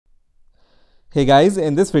Hey guys,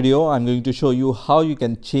 in this video I'm going to show you how you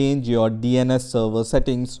can change your DNS server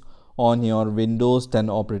settings on your Windows 10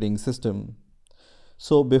 operating system.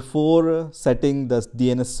 So before setting the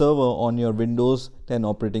DNS server on your Windows 10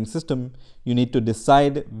 operating system, you need to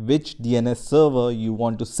decide which DNS server you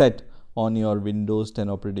want to set on your Windows 10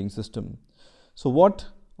 operating system. So what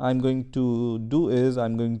I'm going to do is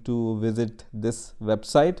I'm going to visit this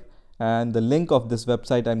website, and the link of this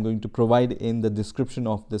website I'm going to provide in the description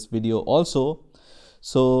of this video also.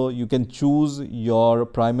 So you can choose your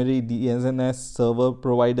primary DNS server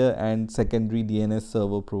provider and secondary DNS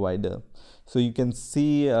server provider. So you can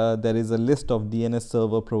see there is a list of DNS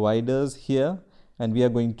server providers here, and we are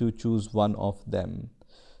going to choose one of them.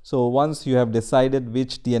 So once you have decided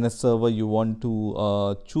which DNS server you want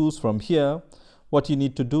to choose from here, what you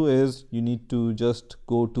need to do is you need to just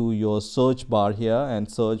go to your search bar here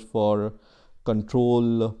and search for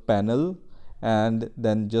control panel, and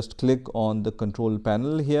then just click on the control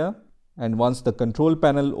panel here. And once the control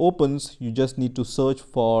panel opens, you just need to search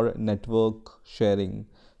for network sharing.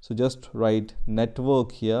 So just write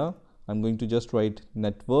network here. I'm going to just write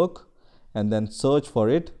network and then search for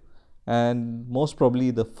it, and most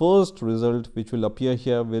probably the first result which will appear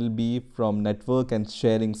here will be from network and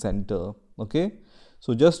sharing center. Okay,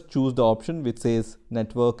 so just choose the option which says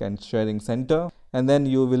network and sharing center, and then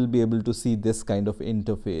you will be able to see this kind of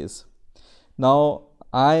interface. Now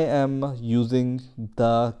I am using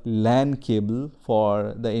the LAN cable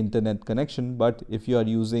for the internet connection, but if you are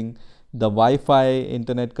using the Wi-Fi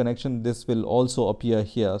internet connection, this will also appear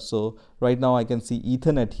here. So right now I can see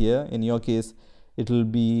Ethernet here. In your case, it will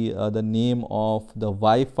be the name of the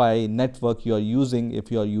Wi-Fi network you are using if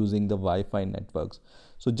you are using the Wi-Fi networks.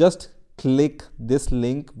 So just click this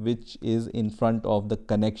link which is in front of the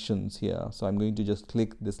connections here. So I'm going to just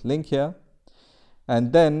click this link here,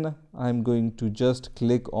 and then I'm going to just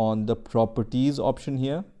click on the properties option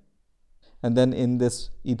here, and then in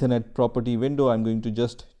this Ethernet property window I'm going to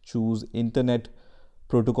just choose Internet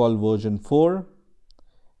Protocol version 4,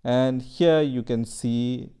 and here you can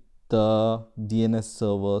see the DNS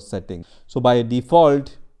server settings. So by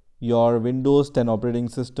default your Windows 10 operating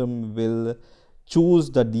system will choose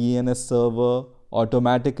the DNS server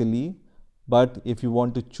automatically, but if you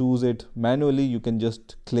want to choose it manually, you can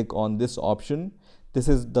just click on this option. This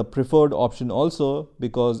is the preferred option also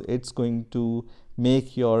because it's going to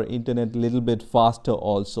make your internet a little bit faster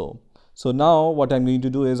also. So now what I'm going to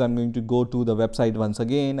do is I'm going to go to the website once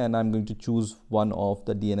again, and I'm going to choose one of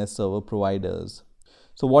the DNS server providers.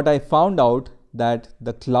 So what I found out that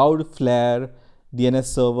the Cloudflare DNS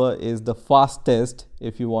server is the fastest.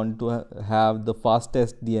 If you want to have the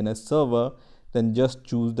fastest DNS server, then just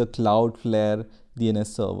choose the Cloudflare DNS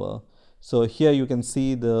server. So here you can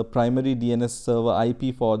see the primary DNS server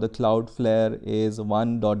IP for the Cloudflare is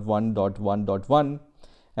 1.1.1.1,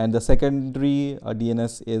 and the secondary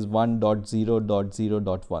DNS is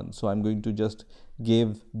 1.0.0.1. So I'm going to just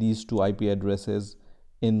give these two IP addresses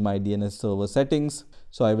in my DNS server settings.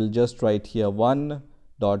 So I will just write here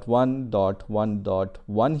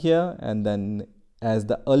 1.1.1.1 here, and then as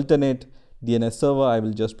the alternate DNS server I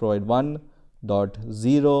will just provide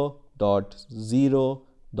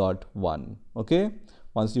 1.0.0.1. okay,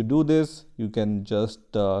 once you do this, you can just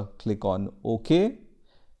click on OK,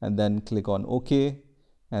 and then click on OK,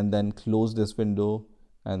 and then close this window,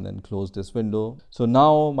 and then close this window. So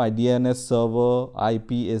now my DNS server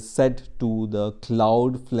IP is set to the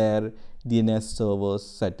Cloudflare DNS server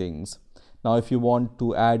settings. Now if you want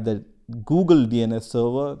to add the Google DNS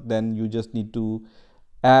server, then you just need to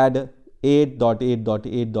add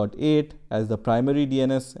 8.8.8.8 as the primary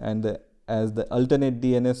DNS, and as the alternate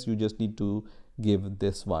DNS you just need to give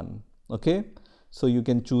this one. Okay, so you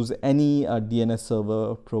can choose any DNS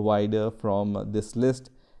server provider from this list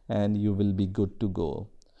and you will be good to go.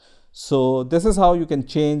 So this is how you can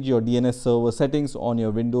change your DNS server settings on your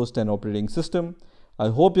Windows 10 operating system. I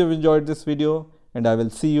hope you've enjoyed this video, and I will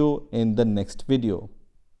see you in the next video.